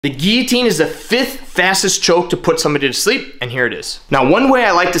The guillotine is the 5th fastest choke to put somebody to sleep, and here it is. Now, one way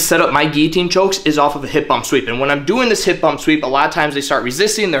I like to set up my guillotine chokes is off of a hip bump sweep. And when I'm doing this hip bump sweep, a lot of times they start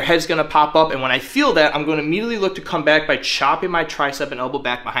resisting, their head's gonna pop up, and when I feel that, I'm gonna immediately look to come back by chopping my tricep and elbow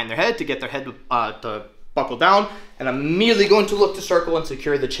back behind their head to get their head to buckle down, and I'm immediately going to look to circle and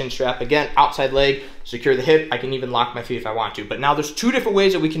secure the chin strap. Again, outside leg, secure the hip. I can even lock my feet if I want to. But now there's 2 different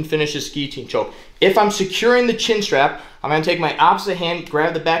ways that we can finish this guillotine choke. If I'm securing the chin strap, I'm gonna take my opposite hand,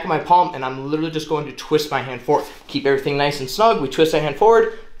 grab the back of my palm, and I'm literally just going to twist my hand forward. Keep everything nice and snug. We twist that hand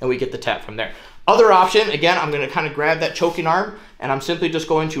forward, and we get the tap from there. Other option, again, I'm gonna kind of grab that choking arm, and I'm simply just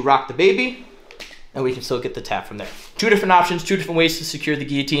going to rock the baby, and we can still get the tap from there. 2 different options, 2 different ways to secure the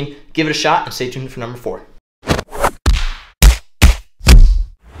guillotine. Give it a shot and stay tuned for number 4.